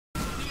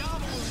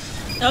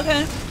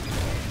Okay.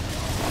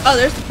 Oh,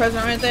 there's the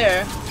president right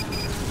there.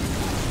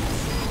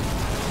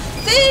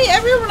 See,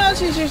 everyone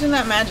else is using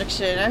that magic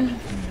shit. I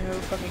have no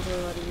fucking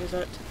clue how to use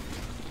it.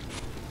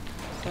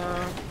 So.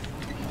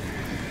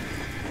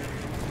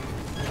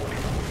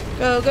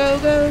 Go, go,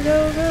 go,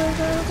 go, go,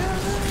 go, go.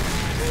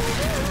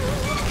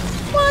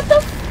 What the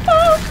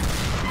fuck?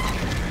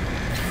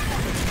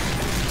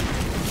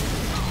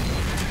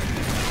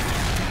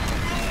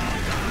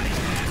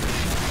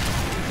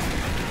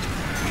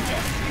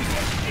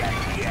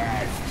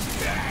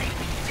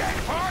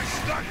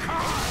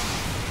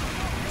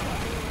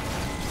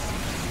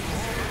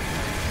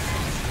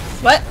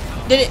 What?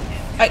 Did it?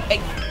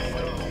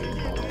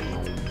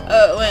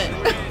 Oh, it went.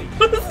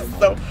 This is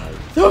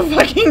so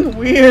fucking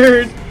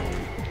weird.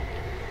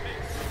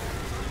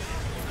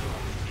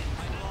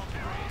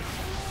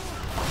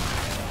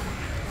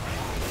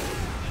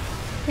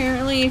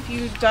 Apparently, if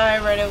you die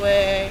right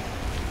away,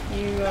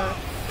 you are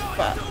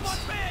fucked.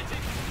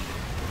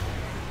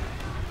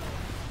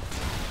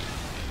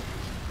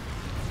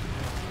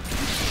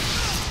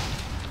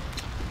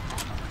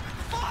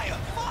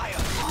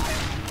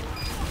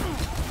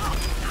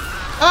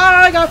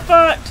 Ah, I got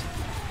fucked!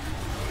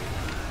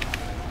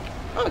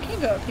 Oh, I can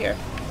go up here.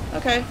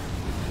 Okay.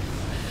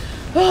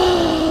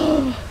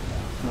 Oh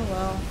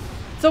well.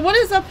 So what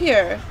is up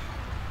here?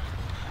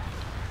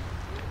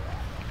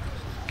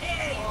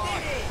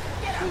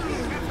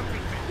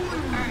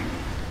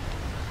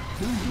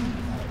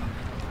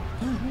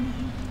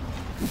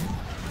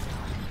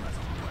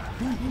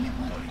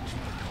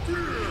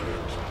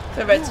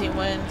 The red team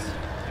wins.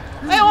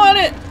 I want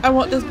it! I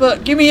want this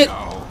book. Give me it!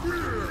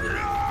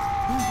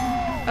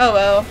 Oh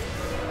well.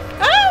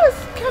 Oh,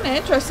 it's kind of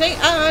interesting.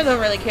 I don't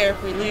really care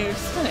if we lose.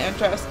 It's kind of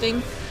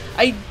interesting.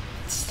 I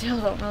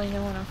still don't really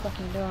know what I'm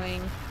fucking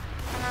doing.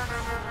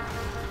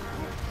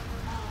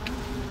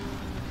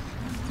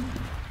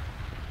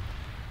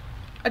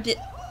 I did.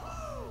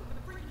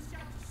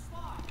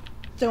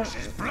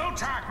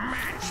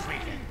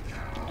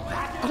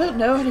 I don't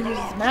know how to use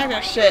this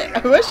magnet shit.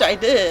 I wish I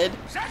did.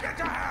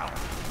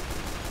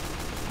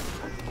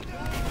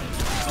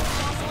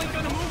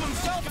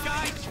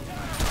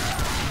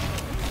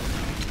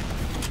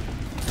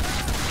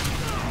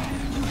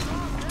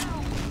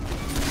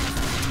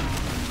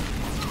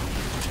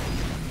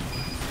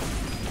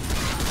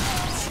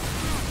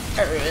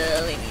 I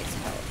really need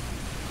some help.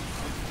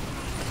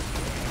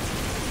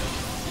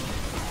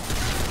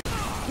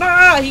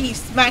 Ah! He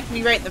smacked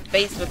me right in the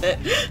face with it.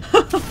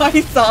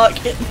 I saw it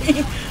hit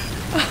me.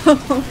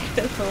 Oh,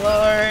 good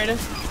lord.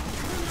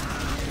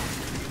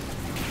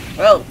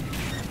 Well,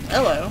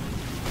 hello.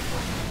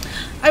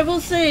 I will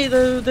say,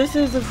 though, this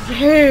is a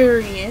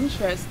very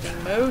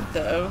interesting mode,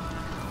 though.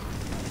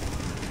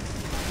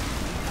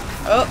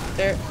 Oh,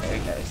 there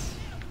it goes.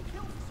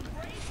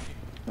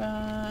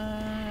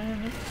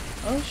 Run.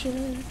 Oh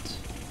shit.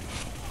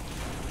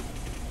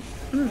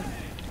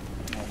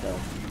 I'll go.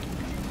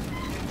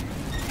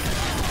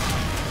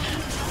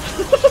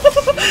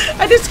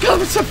 I just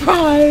got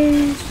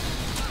surprised.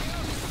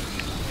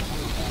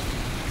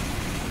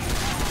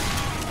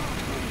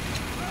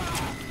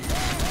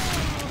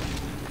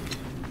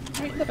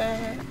 Right in the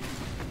back.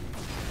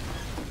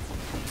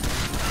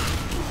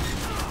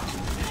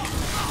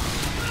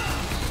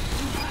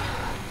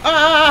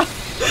 Ah!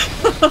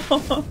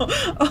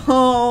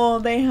 Oh,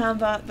 they have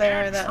that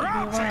there. That would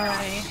be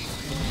why.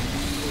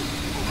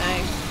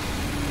 Nice.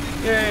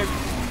 You're.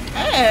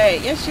 Hey,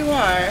 yes, you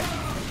are.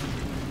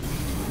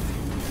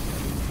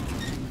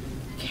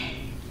 Okay.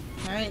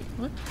 Alright.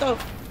 What the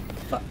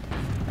fuck?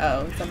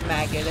 Oh, it's a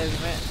maggot,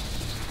 isn't it?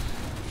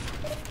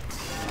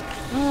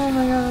 Oh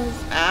my god.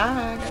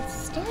 Ah, I got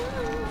stuck.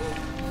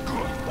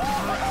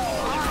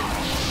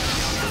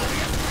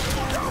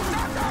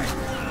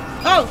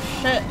 Oh,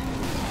 shit.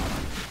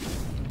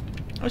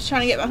 I was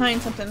trying to get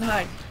behind something to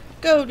hide.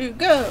 Go, dude,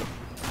 go!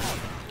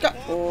 Go!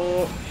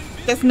 Oh,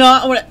 that's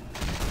not what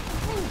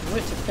I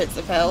went to the pits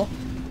of hell.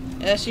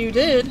 Yes, you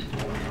did.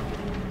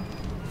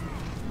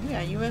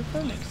 Yeah,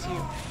 UFO next to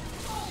you.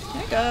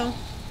 There you go.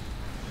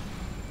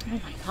 Oh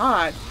my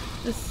god.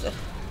 This.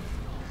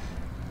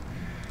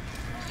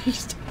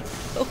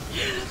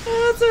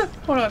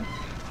 Hold on.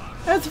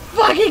 That's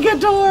fucking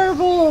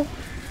adorable!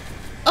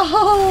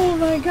 Oh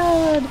my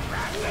god.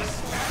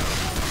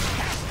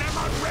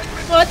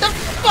 What the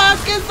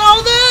fuck is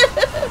all this?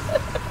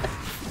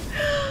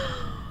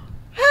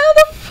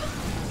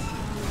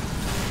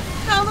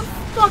 How the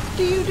fuck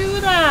do you do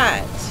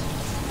that?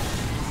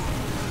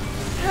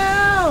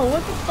 How?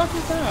 What the fuck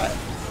is that?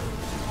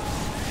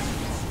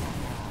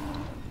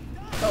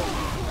 Oh,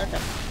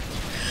 okay.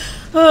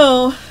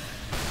 Oh.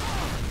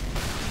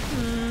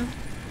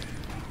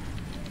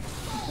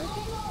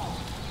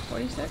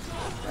 46?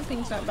 That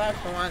thing's not bad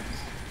for once.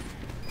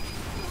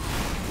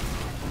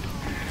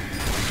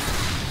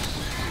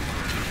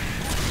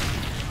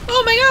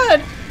 Oh my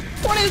god!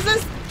 What is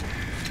this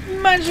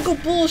magical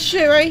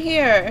bullshit right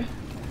here?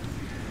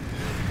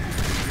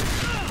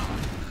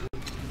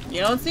 You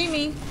don't see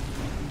me.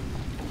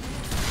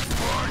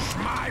 Push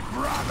my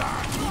brother!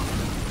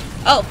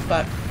 Oh,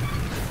 fuck.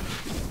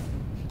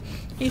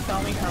 He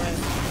saw me coming.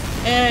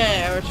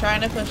 Yeah, we're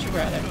trying to push your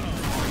brother.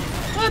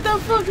 What the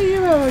fuck do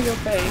you have on your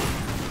face?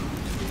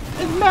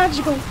 It's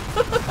magical.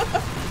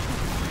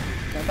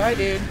 Bye-bye,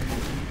 dude.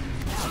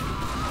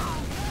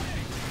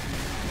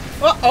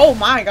 Well, oh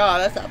my god,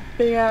 that's a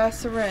big ass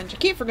syringe. I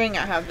keep forgetting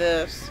I have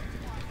this.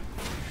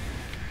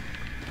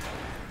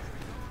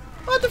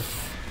 What the f-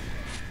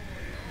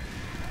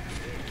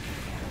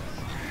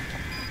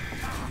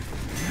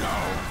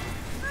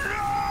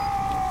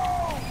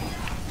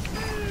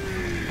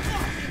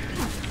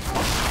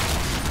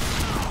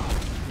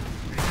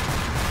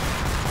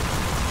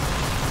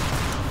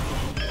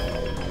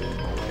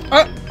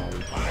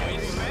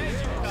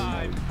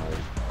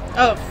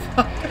 Oh,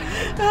 fuck.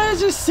 That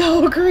is just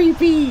so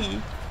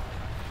creepy.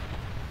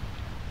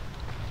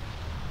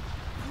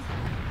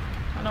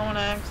 I don't want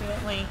to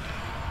accidentally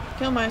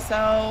kill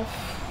myself.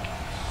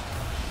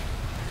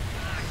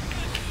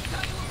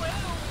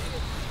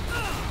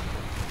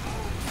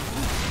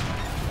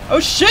 Oh,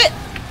 shit!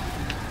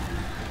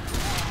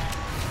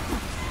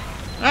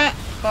 Ah,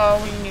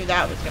 oh, we knew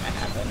that was going to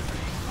happen.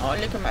 Oh,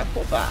 look at my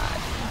poor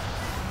body.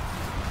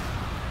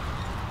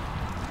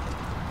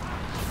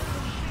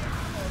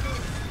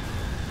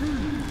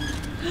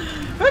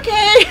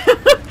 Okay.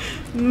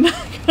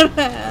 Not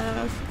gonna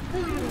ask.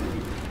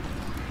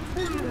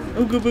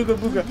 Ooga booga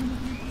booga.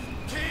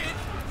 Kid,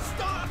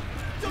 stop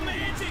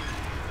demanding.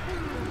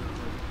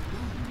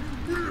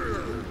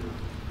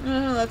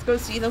 Let's go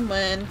see them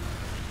win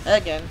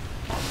again.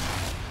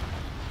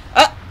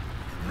 Ah.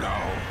 No.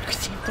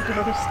 See the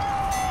ghost.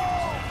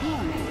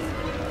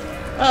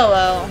 Oh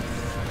well.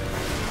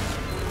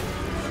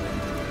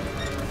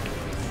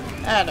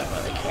 I don't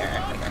really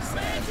care. Like I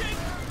said.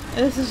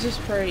 This is just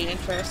pretty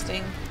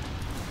interesting.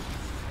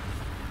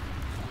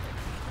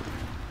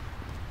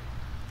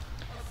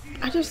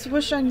 I just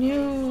wish I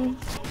knew.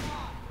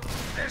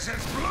 This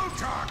is Blue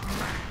Talk,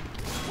 man.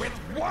 With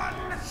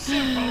one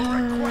simple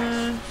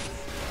request.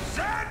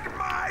 Send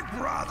my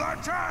brother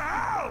to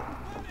hell!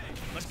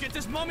 Let's get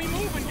this mummy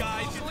moving,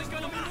 guys. It's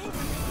gonna be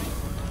moving.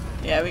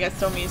 Yeah, we got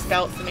so many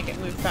scouts to make it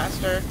move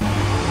faster.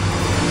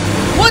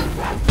 What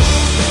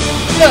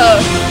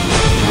the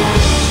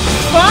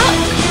fuck?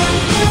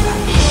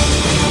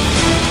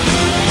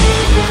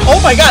 Oh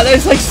my god, that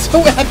is like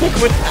so epic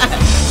with that.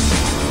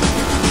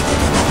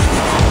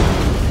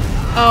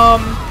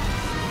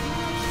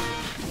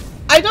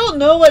 I don't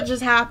know what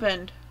just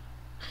happened.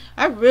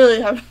 I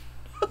really have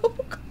no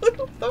clue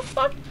what the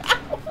fuck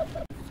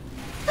happened.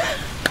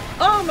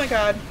 Oh my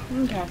god.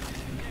 Okay.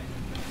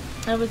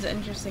 That was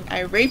interesting.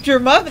 I raped your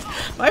muffin.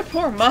 My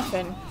poor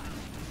muffin.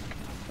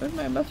 What did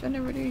my muffin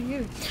ever do to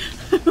you?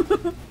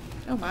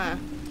 Oh my.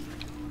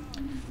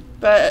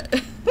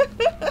 But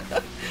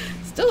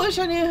still wish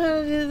I knew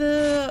how to do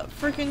the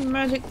freaking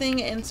magic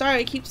thing. And sorry,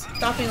 I keep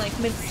stopping like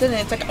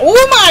mid-sentence. Like,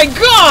 oh my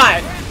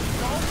god!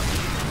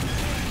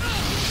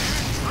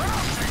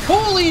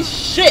 Holy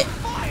shit!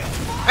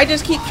 I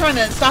just keep trying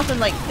to stop and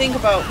like think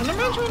about what am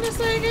I trying to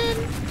say again?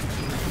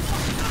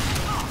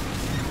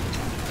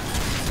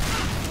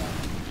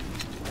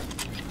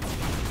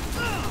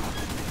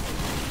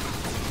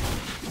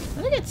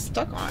 What did I get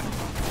stuck on?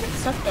 I get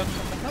stuck on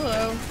something.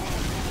 Hello,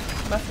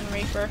 Muffin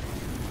Reaper.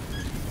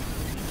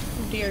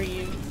 How dare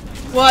you?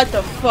 What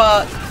the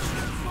fuck?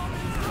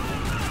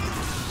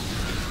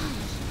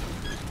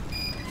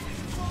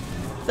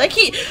 Like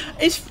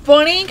it's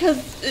funny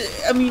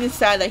because, I mean, it's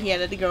sad that he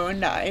had to go and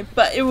die,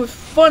 but it was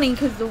funny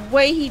because the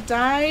way he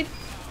died,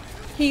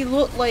 he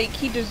looked like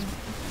he just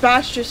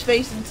bashed his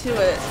face into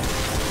it.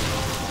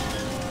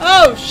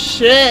 Oh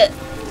shit!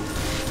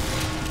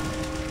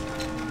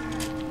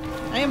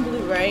 I am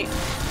blue, right?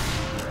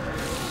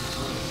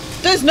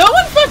 Does no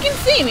one fucking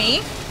see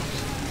me?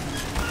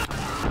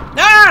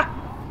 Ah!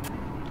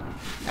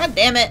 God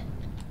damn it.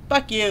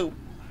 Fuck you.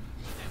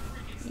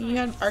 You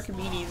had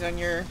Archimedes on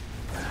your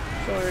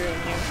shoulder,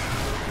 didn't you?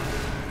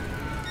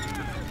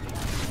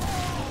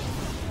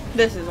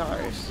 This is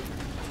ours.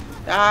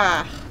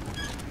 Ah.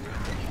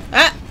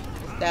 Ah!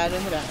 Stab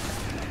in the back.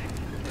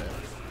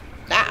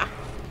 Ah!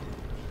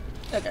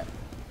 Okay.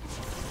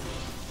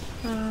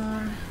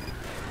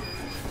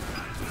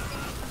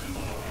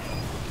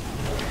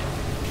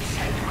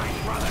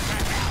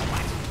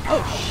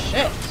 Oh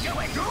shit! Do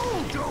it!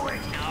 Do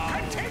it!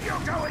 Continue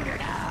doing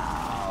it!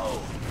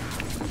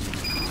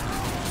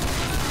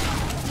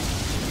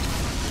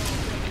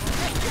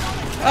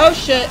 Oh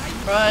shit!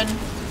 Run!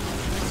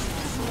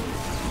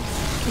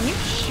 Can you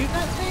shoot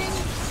that thing?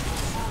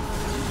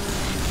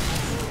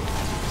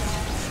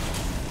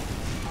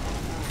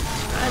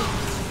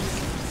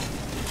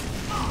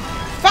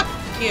 Fuck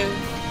you!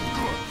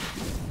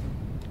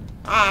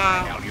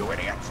 Ah! Hell, you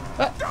idiot!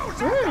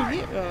 Where are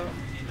you?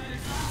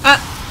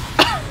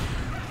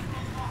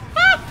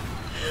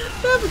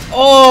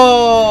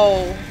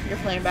 Oh! Your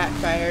plan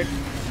backfired.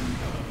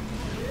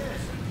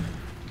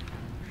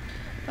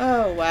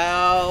 Oh,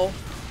 wow.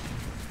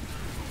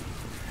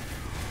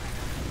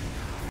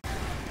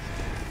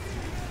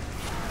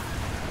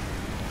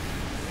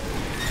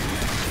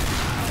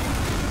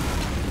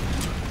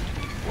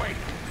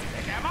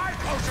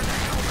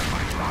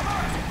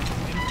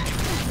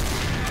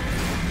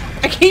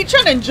 I keep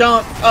trying to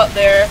jump up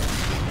there.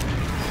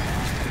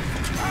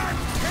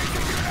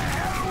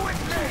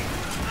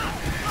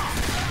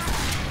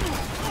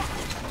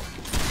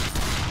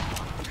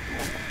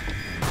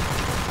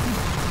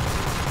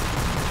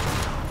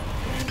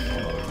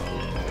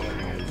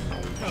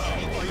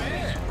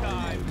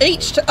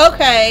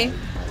 Okay.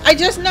 I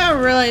just now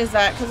realized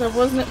that because I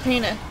wasn't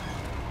paying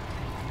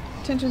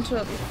attention to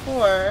it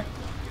before.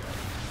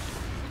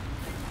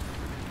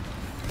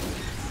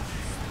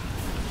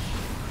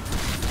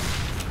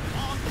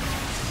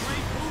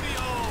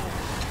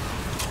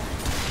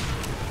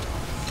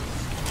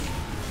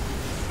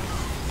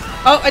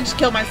 Oh, I just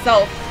killed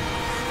myself.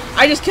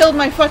 I just killed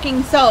my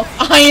fucking self.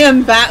 I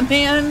am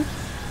Batman.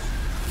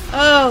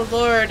 Oh,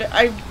 Lord.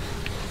 I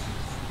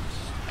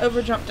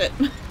overjumped it.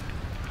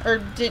 Or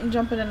didn't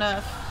jump it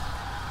enough.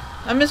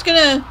 I'm just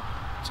gonna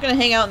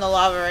hang out in the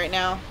lava right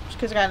now. Just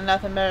because I got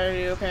nothing better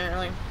to do,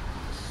 apparently.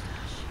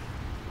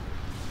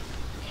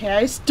 Okay,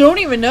 I just don't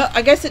even know.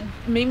 I guess it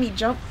made me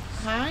jump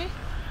high?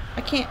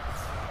 I can't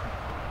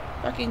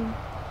fucking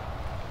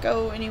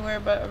go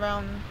anywhere but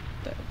around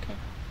the... Okay.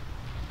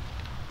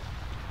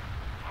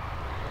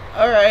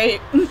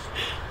 Alright.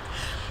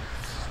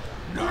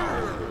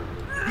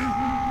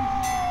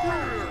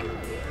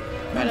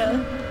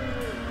 Kinda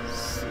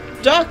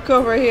stuck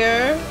over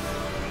here.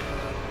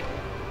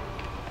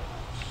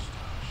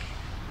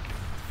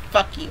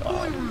 Fuck you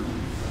all.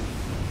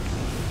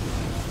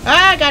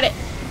 Ah, I got it.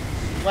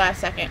 Last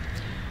second.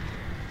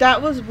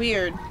 That was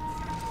weird.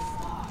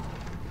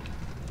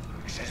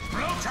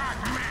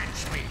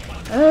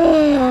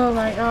 Oh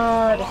my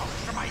god.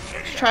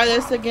 Let's try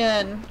this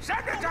again.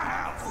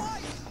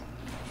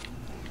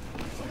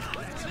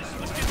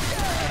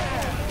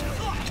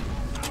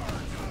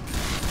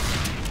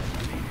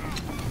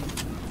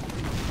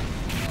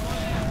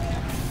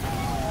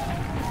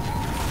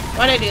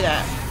 Why'd I do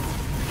that?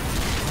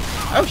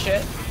 Oh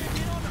shit.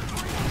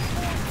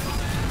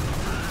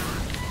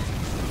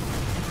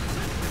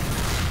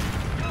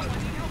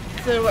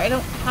 So I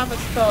don't have a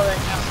spell right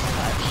now so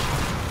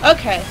much.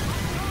 Okay.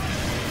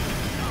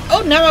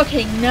 Oh no,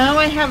 okay, now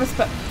I have a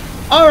spell.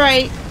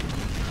 Alright.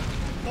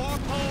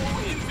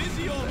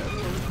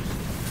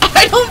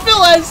 I don't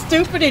feel as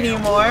stupid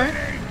anymore.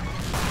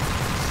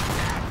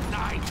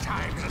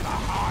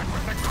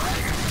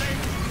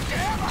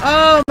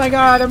 Oh my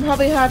god, I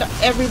probably had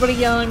everybody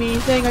yelling at me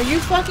saying, "Are you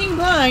fucking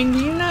blind?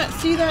 Do you not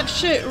see that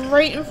shit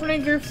right in front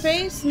of your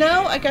face?"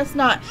 No, I guess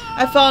not.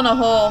 I fell in a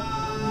hole.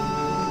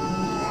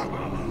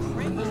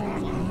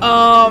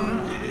 A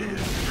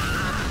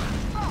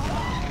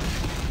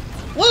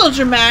little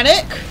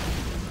dramatic.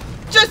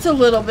 Just a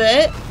little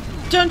bit.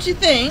 Don't you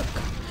think?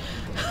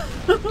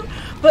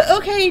 But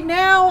okay,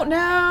 now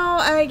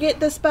I get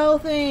the spell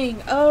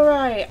thing.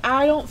 Alright,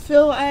 I don't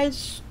feel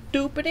as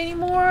stupid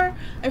anymore.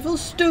 I feel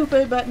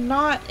stupid, but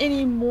not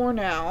anymore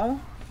now.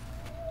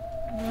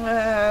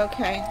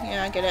 Okay,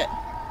 yeah, I get it.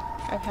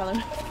 I've held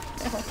him.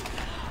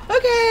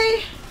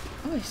 Okay.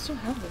 Oh, I still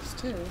have this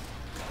too.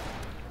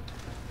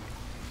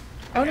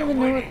 I don't even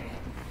know what.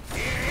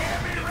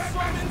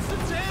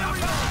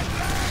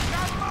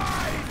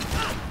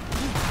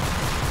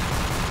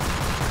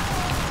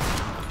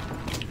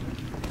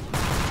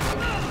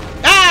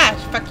 Ah!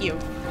 Fuck you.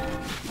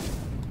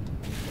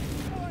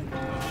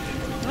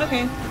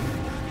 Okay.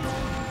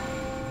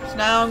 So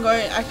now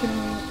I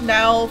can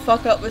now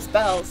fuck up with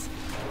spells.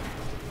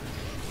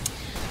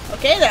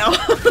 Okay now.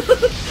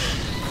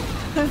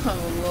 Oh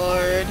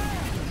lord.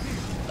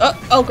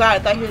 Oh god, I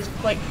thought he was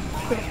like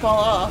gonna fall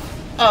off.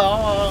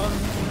 Oh.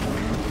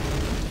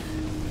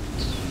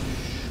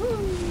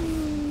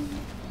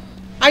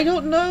 I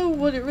don't know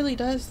what it really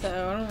does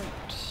though. I don't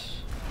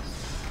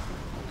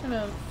kind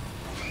of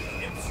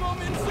it's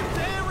some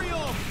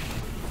incendiarium.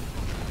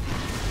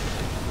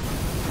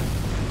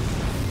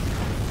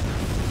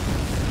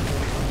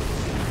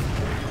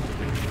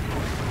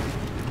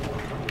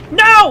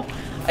 No!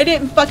 I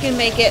didn't fucking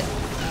make it.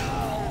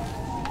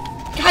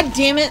 God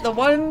damn it, the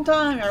one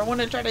time I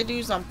want to try to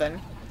do something.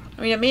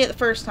 I mean, I made it the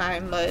first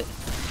time, but...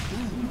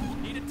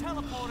 Need a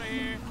teleporter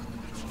here.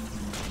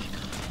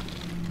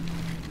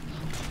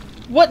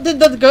 What, did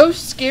the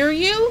ghost scare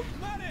you?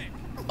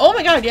 Oh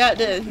my god, yeah it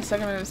did. He's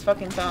sucking on his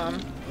fucking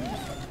thumb.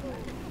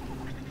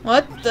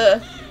 What the...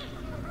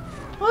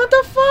 What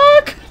the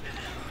fuck?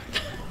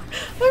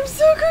 I'm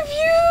so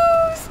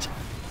confused!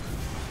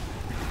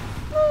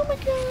 Oh my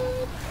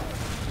god.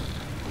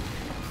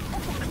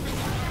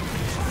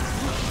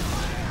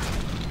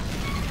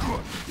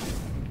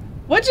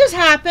 What just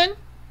happened?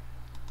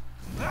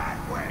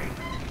 That way.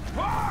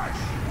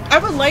 I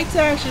would like to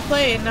actually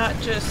play and not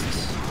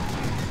just...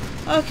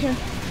 Okay.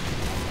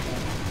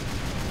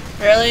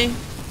 Really?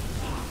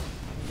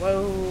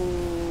 Whoa.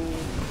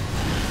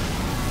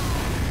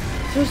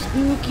 So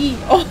spooky.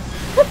 Oh,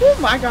 oh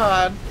my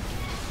god.